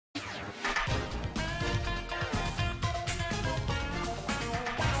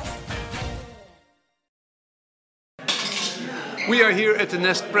We are here at the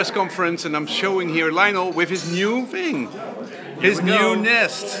Nest press conference and I'm showing here Lionel with his new thing. His new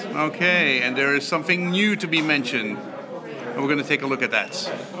Nest. Okay, and there is something new to be mentioned. And we're going to take a look at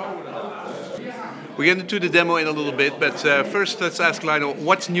that. We'll get into the demo in a little bit, but first let's ask Lionel,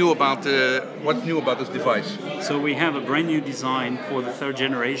 what's new about this device? So we have a brand new design for the third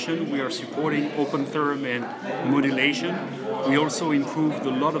generation. We are supporting Opentherm and modulation. We also improved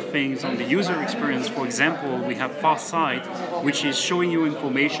a lot of things on the user experience. For example, we have Fast Sight, which is showing you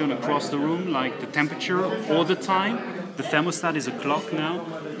information across the room, like the temperature all the time. The thermostat is a clock now.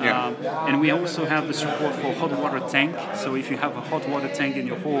 And we also have the support for hot water tank. So if you have a hot water tank in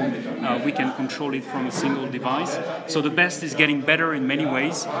your home, we can control it from a single device. So the best is getting better in many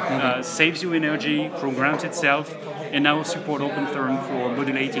ways. Saves you energy, programs itself, and now support Opentherm for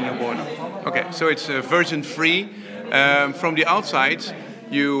modulating your boiler. Okay, so it's version 3. From the outside,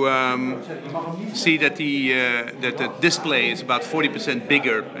 you see that the display is about 40%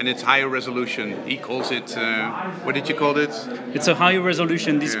 bigger and it's higher resolution. He calls it, what did you call it? It's a higher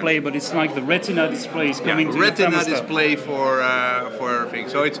resolution display, but it's like the Retina display is coming to Retina the thermostat. display for everything.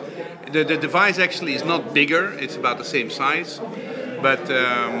 So it's the device actually is not bigger; it's about the same size, but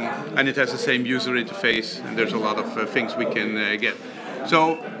and it has the same user interface. And there's a lot of things we can get.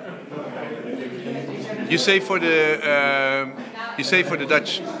 So. You say for the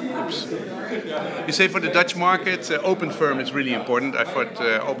Dutch, You say for the Dutch market, Opentherm is really important. I thought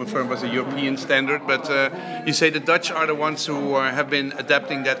Opentherm was a European standard, but you say the Dutch are the ones who have been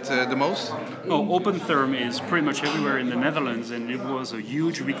adapting that the most? Well, Opentherm is pretty much everywhere in the Netherlands, and it was a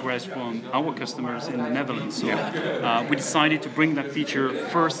huge request from our customers in the Netherlands. So we decided to bring that feature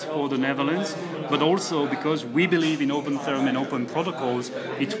first for the Netherlands, but also because we believe in Opentherm and open protocols.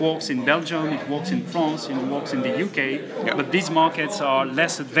 It works in Belgium, it works in France, and it works in the UK, but these markets are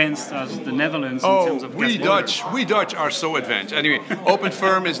less advanced as the Netherlands in terms of gas we Dutch are so advanced. Anyway,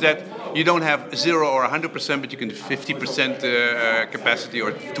 Opentherm is that you don't have 0 or 100%, but you can do 50% capacity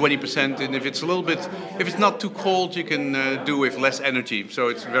or 20%, and if it's a little bit, if it's not too cold, you can do with less energy. So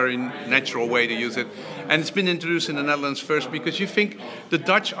it's a very natural way to use it, and it's been introduced in the Netherlands first because you think the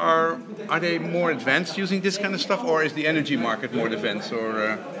Dutch are they more advanced using this kind of stuff, or is the energy market more advanced?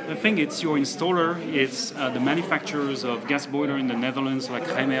 Or I think it's your installer, it's the manufacturers of gas boiler in the Netherlands, like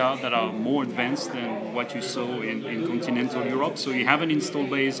Remea, that are more advanced than what you saw in continental Europe. So you have an install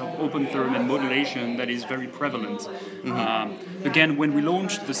base of Opentherm and modulation that is very prevalent. Again, when we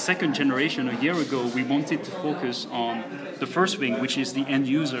launched the second generation a year ago, we wanted to focus on the first thing, which is the end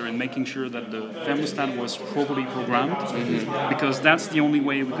user, and making sure that the thermostat was properly programmed, because that's the only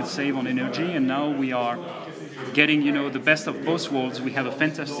way we could save on energy. And now we are getting, the best of both worlds. We have a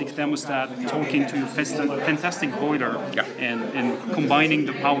fantastic thermostat talking to a fantastic boiler, and combining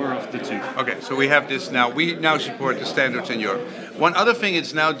the power of the two. Okay, so we have this now. We now support the standards in Europe. One other thing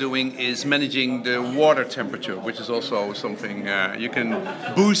it's now doing is managing the water temperature, which is also something you can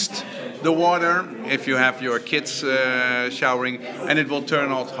boost the water if you have your kids showering, and it will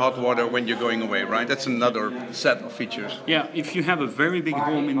turn off hot water when you're going away, right? That's another set of features. Yeah, if you have a very big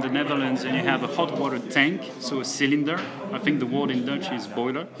home in the Netherlands and you have a hot water tank, so a cylinder, I think the word in Dutch is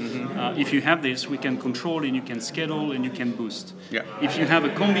boiler. If you have this, we can control and you can schedule and you can boost. Yeah. If you have a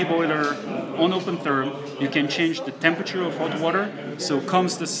combi boiler on Opentherm, you can change the temperature of hot water. So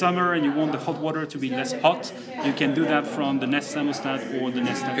comes the summer and you want the hot water to be less hot, you can do that from the Nest thermostat or the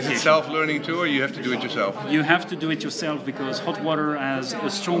Nest application. Is it self-learning too, or you have to do it yourself? You have to do it yourself because hot water has a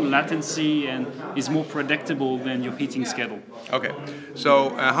strong latency and is more predictable than your heating schedule. Okay,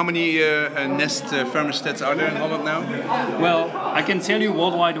 so how many Nest thermostats are there in Holland now? Well, I can tell you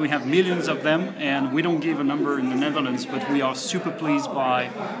worldwide we have millions of them, and we don't give a number in the Netherlands, but we are super pleased by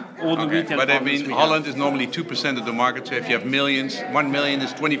all the retail partners. But I mean, Holland have. is normally 2% of the market, so if you have millions, 1 million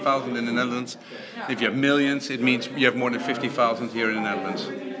is 20,000 in the Netherlands. If you have millions, it means you have more than 50,000 here in the Netherlands.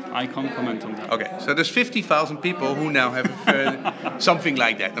 I can't comment on that. Okay, so there's 50,000 people who now have something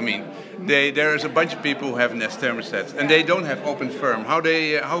like that. I mean, there is a bunch of people who have Nest thermostats, and they don't have Opentherm.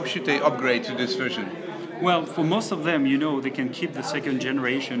 How should they upgrade to this version? Well, for most of them, they can keep the second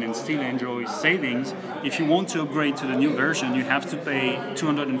generation and still enjoy savings. If you want to upgrade to the new version, you have to pay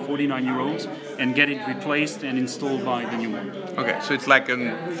 249 euros and get it replaced and installed by the new one. Okay, so it's like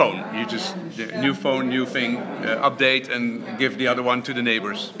a phone. You just, new phone, new thing, update and give the other one to the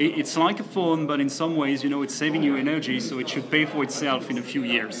neighbors. It's like a phone, but in some ways, it's saving you energy, so it should pay for itself in a few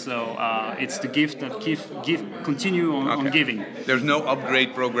years. So it's the gift that continue on giving. There's no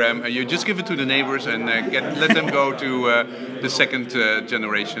upgrade program. You just give it to the neighbors and let them go to the second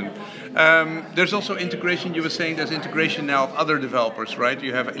generation. There's also integration. You were saying there's integration now of other developers, right?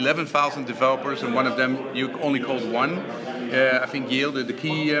 You have 11,000 developers, and one of them you only called one. I think Yale, the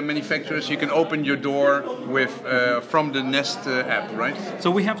key manufacturers, you can open your door with from the Nest app, right? So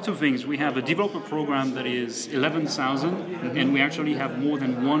we have two things. We have a developer program that is 11,000, and we actually have more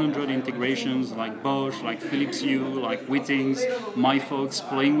than 100 integrations like Bosch, like Philips Hue, like Whittings, MyFox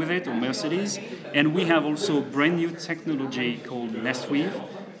playing with it, or Mercedes. And we have also brand new technology called NestWeave,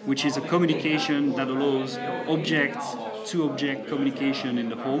 which is a communication that allows object-to-object communication in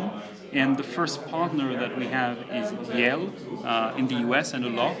the home. And the first partner that we have is Yale in the US and a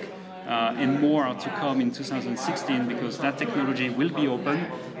lock. And more are to come in 2016 because that technology will be open.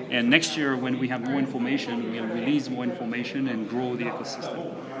 And next year, when we have more information, we'll release more information and grow the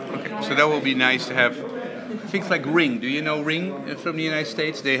ecosystem. Okay, so that will be nice to have things like Ring. Do you know Ring from the United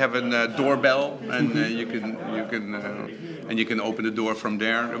States? They have a doorbell, and you can open the door from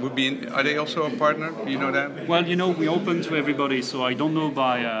there. It would be. Are they also a partner? Do you know that? Well, you know, we open to everybody, so I don't know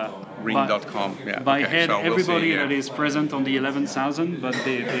by Ring.com. By head, so we'll everybody see, that is present on the 11,000, but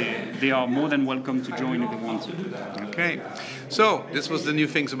they are more than welcome to join if they want to. Okay, so this was the new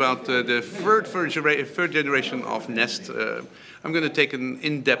things about the third generation of Nest. I'm going to take an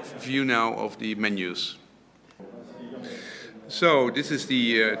in-depth view now of the menus. So this is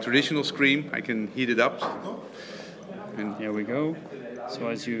the traditional screen. I can heat it up. And here we go. So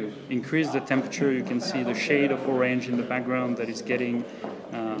as you increase the temperature, you can see the shade of orange in the background that is getting...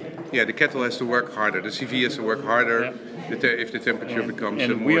 yeah, the kettle has to work harder. The CV has to work harder if the temperature becomes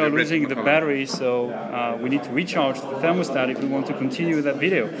and more... we are losing the battery, so we need to recharge the thermostat if we want to continue that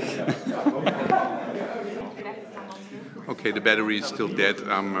video. Okay, the battery is still dead.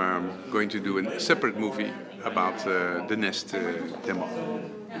 I'm going to do a separate movie about the Nest demo.